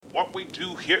What we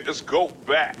do here is go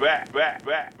back.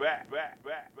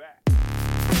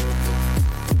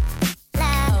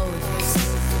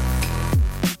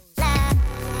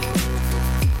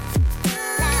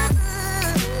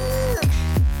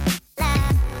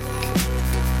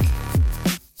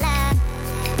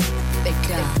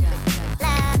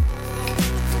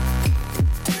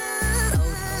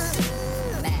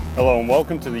 Hello and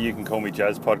welcome to the You Can Call Me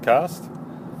Jazz podcast.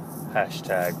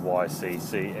 Hashtag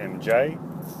YCCMJ.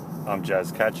 I'm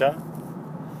Jazz Catcher.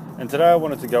 And today I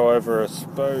wanted to go over,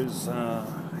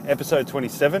 episode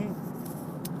 27,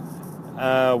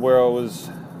 where I was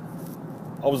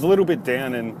a little bit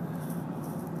down and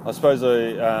I suppose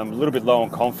a little bit low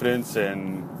on confidence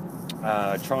and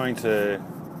trying to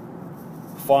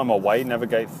find my way,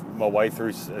 navigate my way through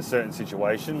a certain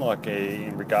situation, like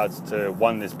in regards to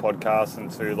one, this podcast,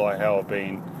 and two, like how I've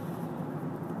been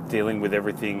dealing with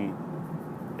everything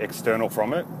external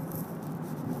from it.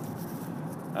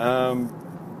 And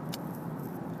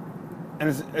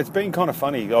it's been kind of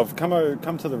funny. I've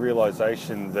come to the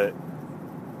realization that,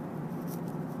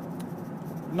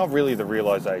 not really the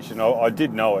realization, I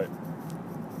did know it,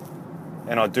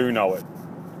 and I do know it.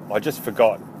 I just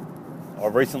forgot. I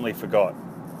recently forgot.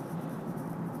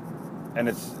 And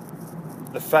it's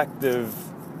the fact of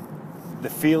the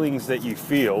feelings that you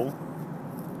feel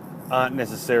aren't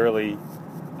necessarily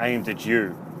aimed at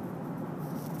you.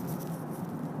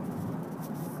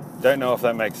 Don't know if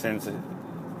that makes sense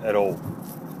at all.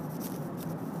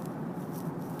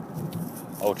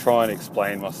 I'll try and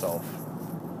explain myself.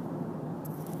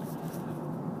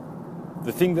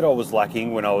 The thing that I was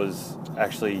lacking when I was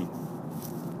actually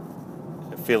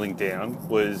feeling down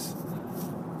was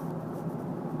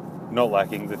not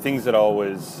lacking. The things that I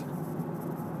was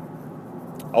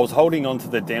holding on to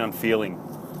the down feeling.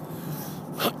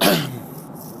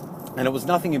 And it was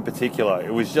nothing in particular.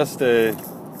 It was just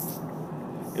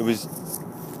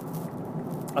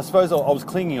I suppose I was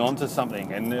clinging on to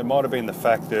something, and it might have been the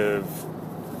fact of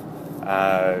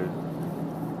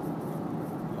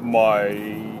my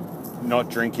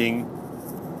not drinking,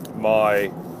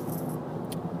 my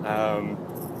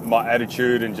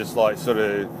attitude, and just like sort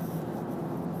of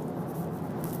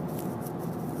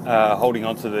holding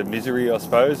on to the misery, I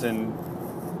suppose. And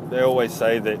they always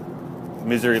say that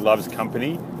misery loves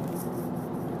company,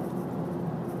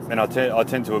 and I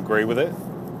tend to agree with it.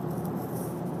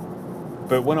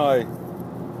 But when I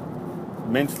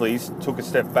mentally took a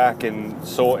step back and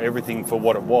saw everything for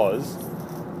what it was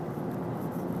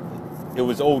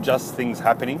all just things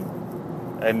happening,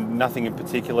 and nothing in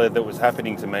particular that was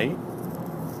happening to me.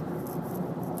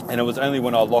 And it was only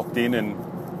when I locked in and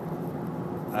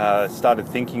started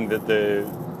thinking that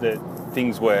that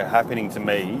things were happening to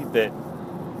me that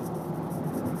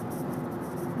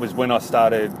was when I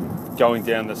started going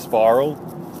down the spiral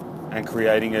and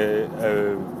creating a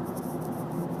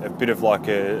bit of like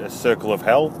a circle of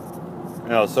hell.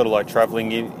 And I was sort of like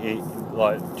traveling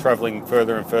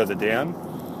further and further down.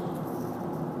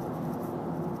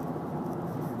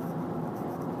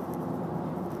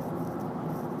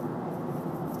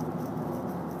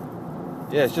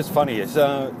 Yeah, it's just funny. It's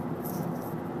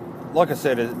like I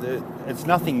said, it's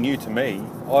nothing new to me.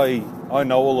 I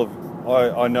know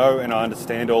I know and I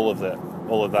understand all of that.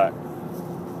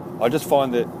 I just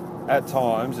find that at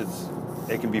times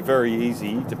it can be very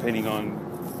easy, depending on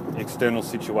external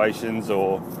situations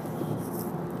or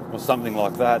something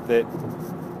like that.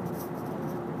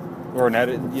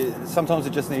 Sometimes it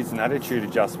just needs an attitude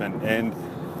adjustment. And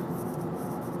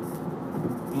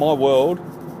my world,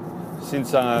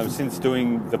 since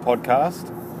doing the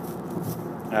podcast,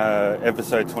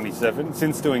 episode 27,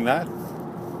 since doing that,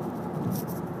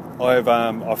 I've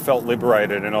felt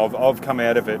liberated, and I've come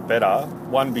out of it better.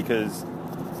 One, because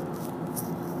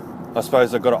I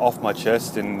suppose I got it off my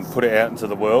chest and put it out into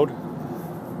the world.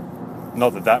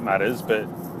 Not that matters, but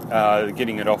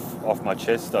getting it off my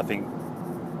chest, I think,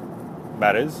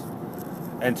 matters.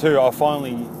 And two, I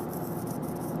finally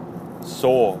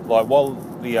saw, like, while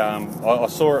I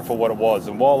saw it for what it was,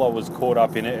 and while I was caught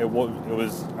up in it, it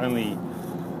was only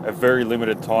a very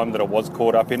limited time that I was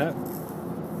caught up in it.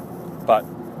 But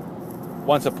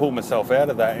once I pulled myself out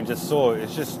of that and just saw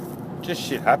it's just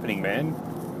shit happening, man.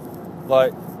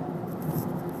 Like,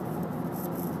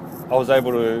 I was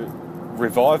able to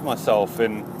revive myself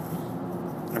and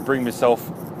bring myself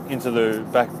into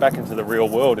back into the real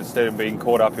world instead of being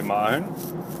caught up in my own.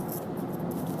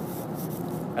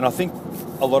 And I think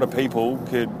a lot of people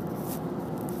could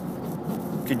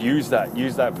use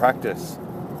that practice.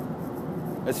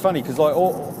 It's funny because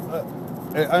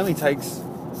it only takes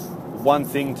one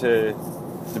thing to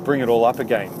bring it all up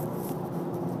again.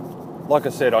 Like I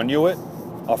said, I knew it.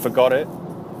 I forgot it,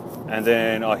 and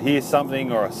then I hear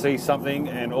something or I see something,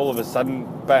 and all of a sudden,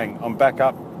 bang, I'm back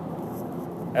up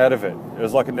out of it. It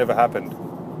was like it never happened.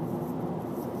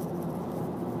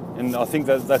 And I think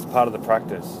that's part of the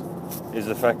practice, is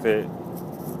the fact that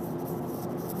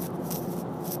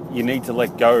you need to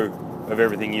let go of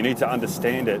everything. You need to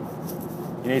understand it.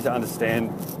 You need to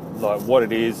understand like what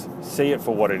it is, see it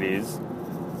for what it is,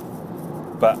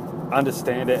 but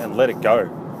understand it and let it go.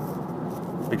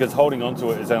 Because holding on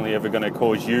to it is only ever going to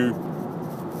cause you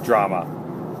drama,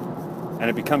 and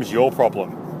it becomes your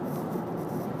problem,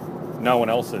 no one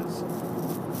else's.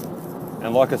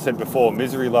 And like I said before,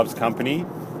 misery loves company,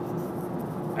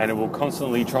 and it will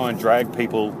constantly try and drag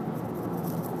people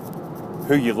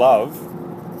who you love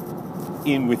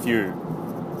in with you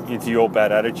into your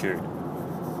bad attitude.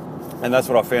 And that's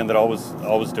what I found that I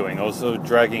was doing. I was sort of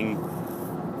dragging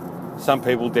some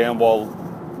people down while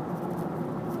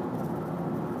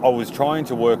I was trying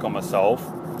to work on myself.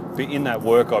 But in that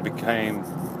work, I became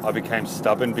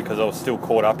stubborn because I was still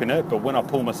caught up in it. But when I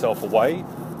pull myself away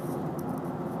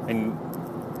and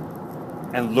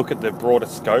look at the broader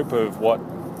scope of what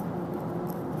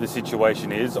the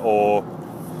situation is, or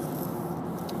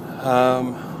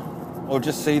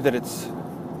just see that it's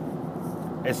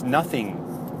nothing.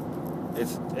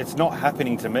 It's not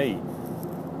happening to me.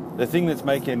 The thing that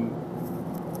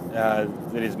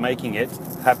is making it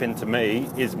happen to me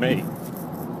is me.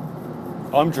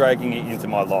 I'm dragging it into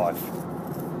my life.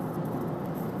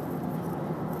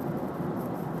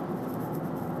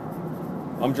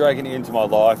 I'm dragging it into my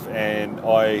life, and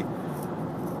I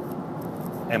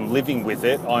am living with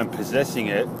it. I'm possessing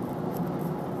it,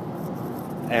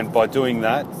 and by doing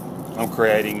that, I'm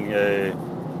creating a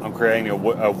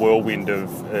whirlwind of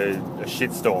a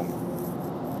shitstorm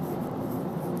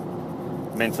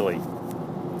mentally.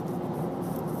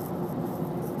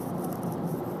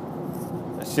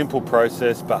 A simple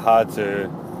process, but hard to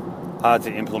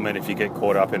implement if you get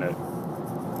caught up in it.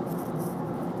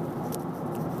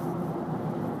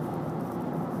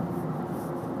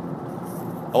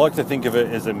 I like to think of it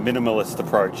as a minimalist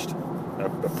approach.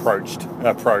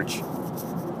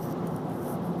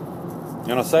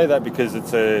 And I say that because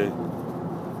it's a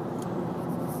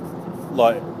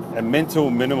mental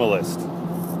minimalist.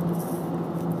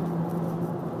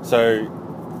 So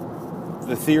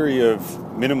the theory of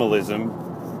minimalism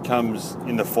comes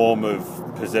in the form of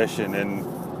possession, and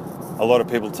a lot of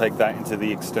people take that into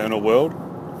the external world.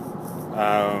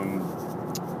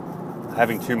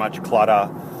 Having too much clutter.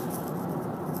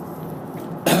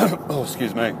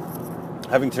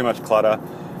 Having too much clutter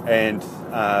and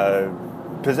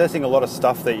possessing a lot of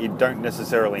stuff that you don't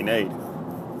necessarily need.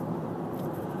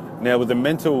 Now, with the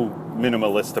mental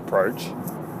minimalist approach,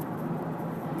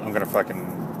 I'm going to fucking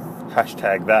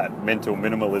hashtag that, mental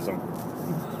minimalism.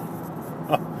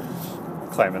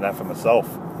 Claiming that for myself.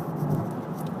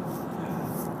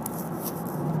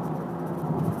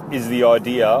 Is the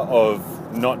idea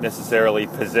of not necessarily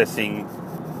possessing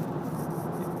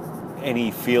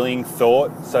any feeling,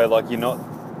 thought. So like you're not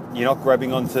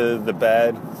grabbing onto the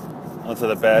bad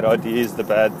ideas, the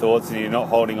bad thoughts, and you're not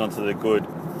holding onto the good,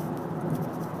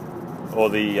 or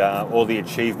the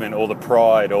achievement, or the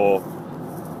pride, or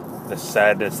the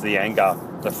sadness, the anger,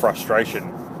 the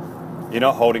frustration. You're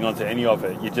not holding onto any of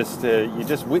it. You're just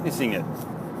witnessing it.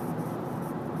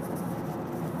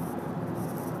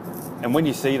 And when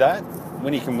you see that,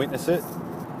 when you can witness it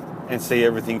and see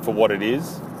everything for what it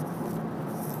is,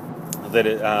 that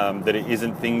it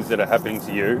isn't things that are happening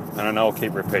to you. And I know I'll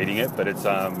keep repeating it, but it's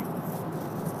I'm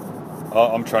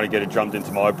trying to get it drummed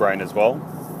into my brain as well.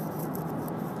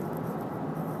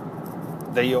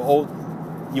 That you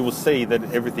will see that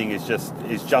everything is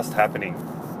just happening.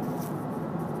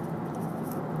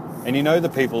 And you know the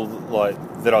people like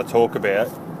that I talk about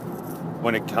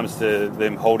when it comes to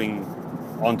them holding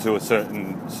onto a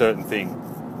certain thing.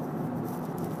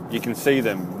 You can see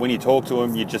them when you talk to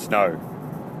them. You just know.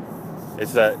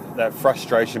 It's that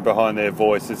frustration behind their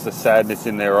voice. It's the sadness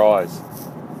in their eyes.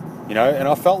 You know, and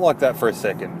I felt like that for a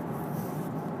second.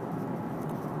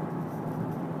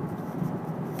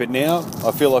 But now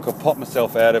I feel like I've popped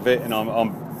myself out of it, and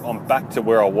I'm back to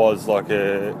where I was like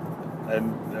a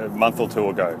month or two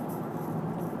ago.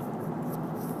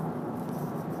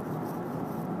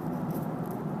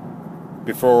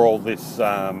 Before all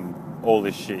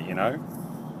this shit, you know.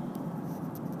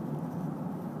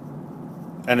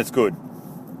 And it's good.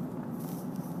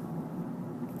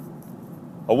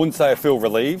 I wouldn't say I feel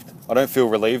relieved. I don't feel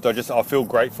relieved. I feel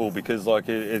grateful because like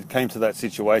it came to that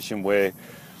situation where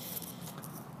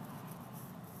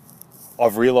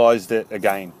I've realised it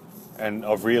again, and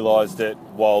I've realised it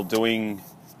while doing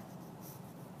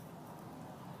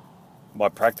my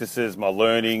practices, my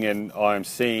learning, and I'm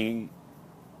seeing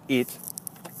it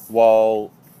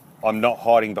while I'm not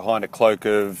hiding behind a cloak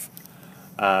of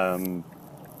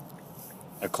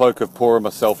pouring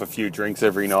myself a few drinks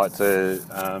every night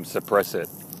to suppress it.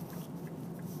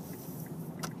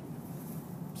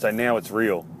 So now it's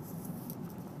real.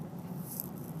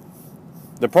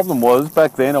 The problem was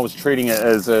back then I was treating it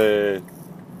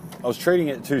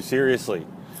too seriously.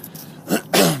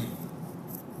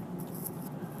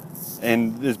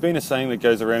 And there's been a saying that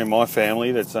goes around in my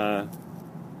family that's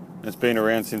been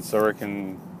around since I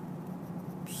reckon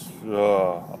I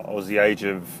was the age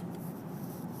of,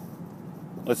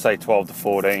 let's say, 12 to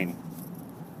 14.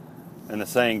 And the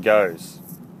saying goes,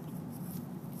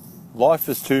 life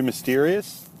is too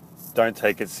mysterious, don't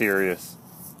take it serious.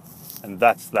 And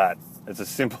that's that. It's as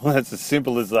simple as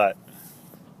that.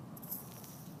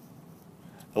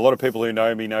 A lot of people who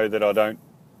know me know that I don't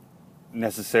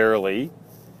necessarily,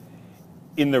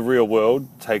 in the real world,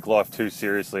 take life too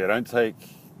seriously. I don't take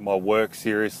my work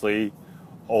seriously,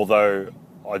 although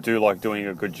I do like doing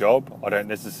a good job. I don't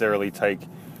necessarily take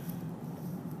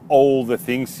all the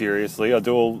things seriously. I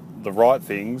do all the right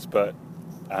things, but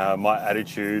my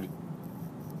attitude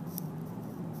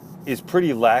is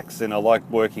pretty lax, and I like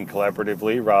working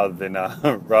collaboratively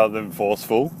rather than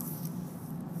forceful.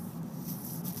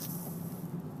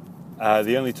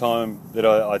 The only time that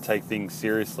I take things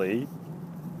seriously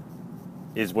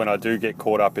is when I do get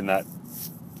caught up in that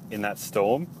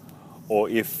storm, or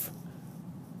if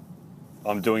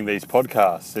I'm doing these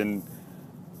podcasts. And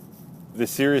the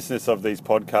seriousness of these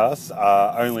podcasts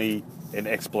are only an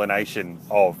explanation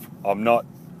of.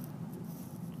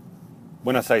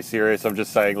 When I say serious, I'm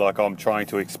just saying like I'm trying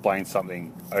to explain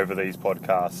something over these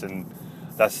podcasts, and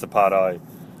that's the part I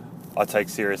take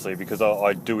seriously, because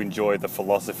I do enjoy the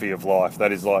philosophy of life.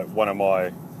 That is like one of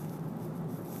my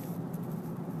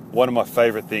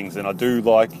favourite things, and I do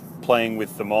like playing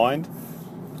with the mind.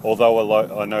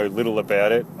 Although I know little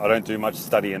about it, I don't do much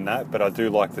study in that, but I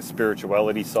do like the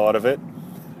spirituality side of it.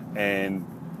 And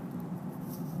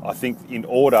I think in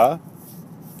order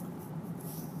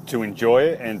to enjoy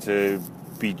it and to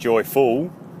be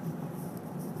joyful,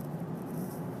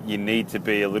 you need to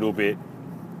be a little bit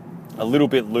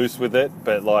loose with it.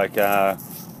 But like I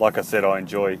said, I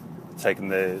enjoy taking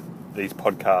these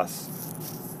podcasts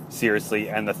seriously,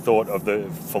 and the thought of the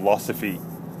philosophy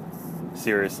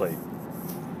seriously.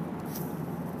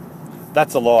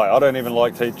 That's a lie. I don't even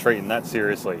like treating that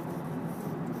seriously.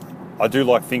 I do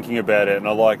like thinking about it, and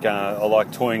I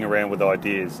like toying around with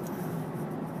ideas.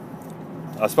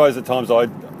 I suppose at times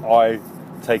I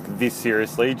take this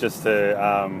seriously just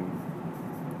to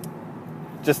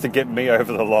get me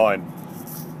over the line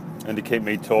and to keep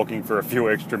me talking for a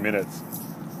few extra minutes.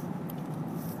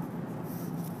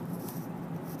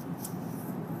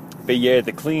 But yeah,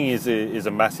 the clinging is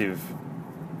a massive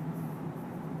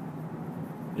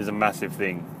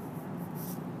thing.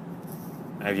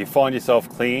 And if you find yourself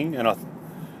clinging,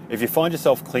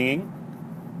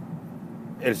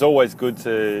 it's always good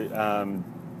to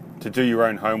do your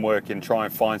own homework and try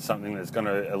and find something that's going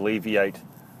to alleviate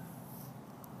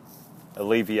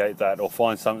that, or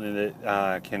find something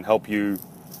that can help you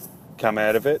come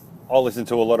out of it. I listen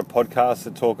to a lot of podcasts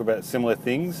that talk about similar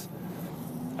things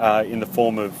in the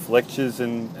form of lectures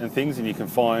and things, and you can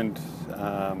find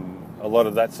a lot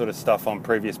of that sort of stuff on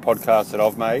previous podcasts that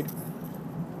I've made.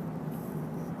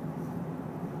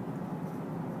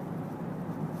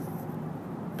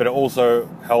 But it also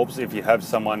helps if you have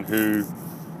someone who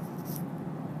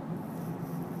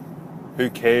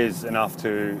cares enough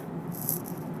to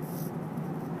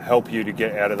help you to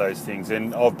get out of those things.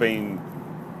 And I've been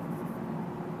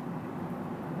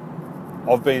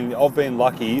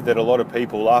lucky that a lot of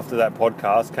people after that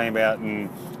podcast came out and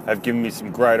have given me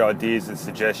some great ideas and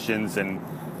suggestions, and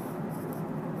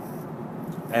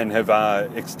have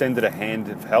extended a hand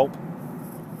of help.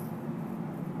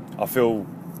 I feel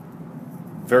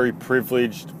very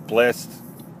privileged, blessed,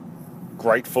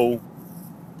 grateful,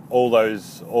 all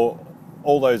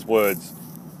those words.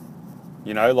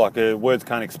 You know, like words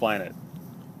can't explain it.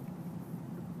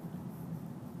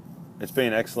 It's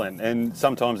been excellent, and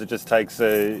sometimes it just takes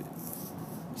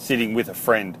sitting with a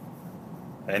friend,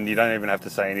 and you don't even have to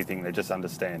say anything; they just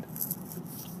understand.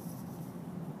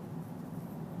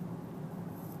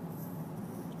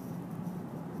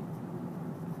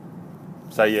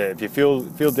 So yeah, if you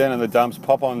feel down in the dumps,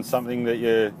 pop on something that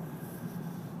you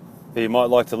might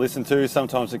like to listen to.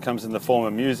 Sometimes it comes in the form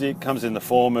of music, comes in the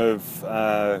form of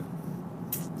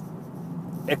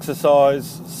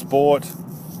exercise, sport.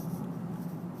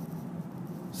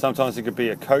 Sometimes it could be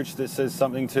a coach that says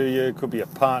something to you. It could be a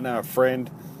partner, a friend,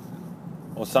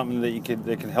 or something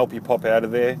that can help you pop out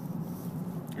of there,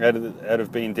 out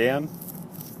of being down.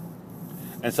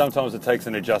 And sometimes it takes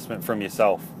an adjustment from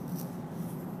yourself.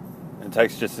 It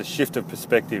takes just a shift of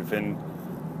perspective, and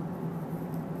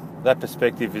that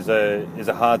perspective is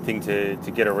a hard thing to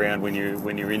get around when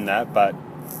you're in that, but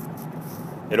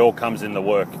it all comes in the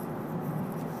work.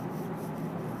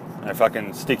 And if I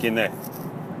can stick in there.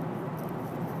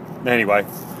 Anyway,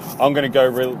 I'm going to go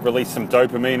release some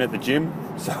dopamine at the gym,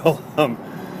 so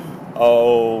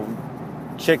I'll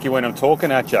check you when I'm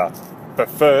talking at you. But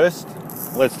first,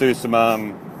 let's do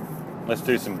some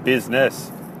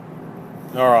business.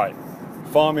 All right,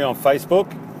 find me on Facebook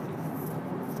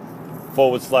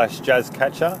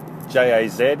 /JazZkacar,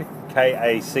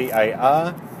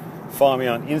 JazKacar. Find me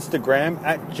on Instagram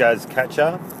at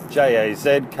JazZkacar,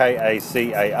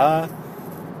 JazKacar.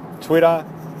 Twitter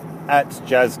at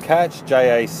JazZkach,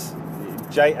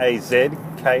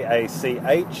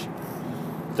 JazKach.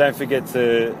 Don't forget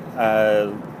to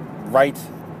rate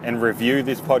and review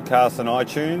this podcast on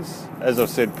iTunes. As I've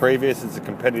said previous, it's a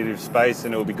competitive space,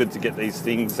 and it'll be good to get these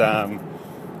things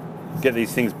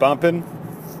bumping.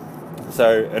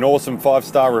 So an awesome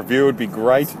 5-star review would be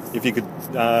great if you could,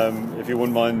 if you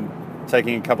wouldn't mind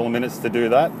taking a couple of minutes to do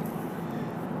that.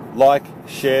 Like,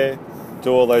 share,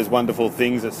 do all those wonderful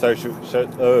things that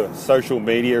social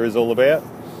media is all about.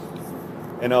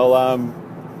 And I'm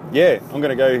going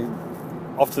to go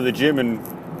off to the gym and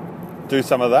do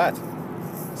some of that.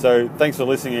 So thanks for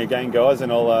listening again, guys,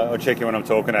 and I'll check you when I'm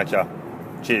talking at you.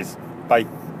 Cheers. Bye.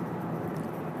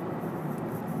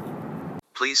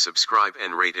 Please subscribe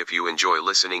and rate if you enjoy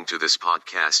listening to this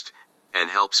podcast, and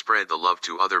help spread the love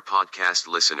to other podcast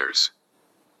listeners.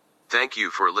 Thank you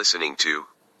for listening to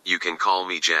You Can Call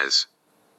Me Jez.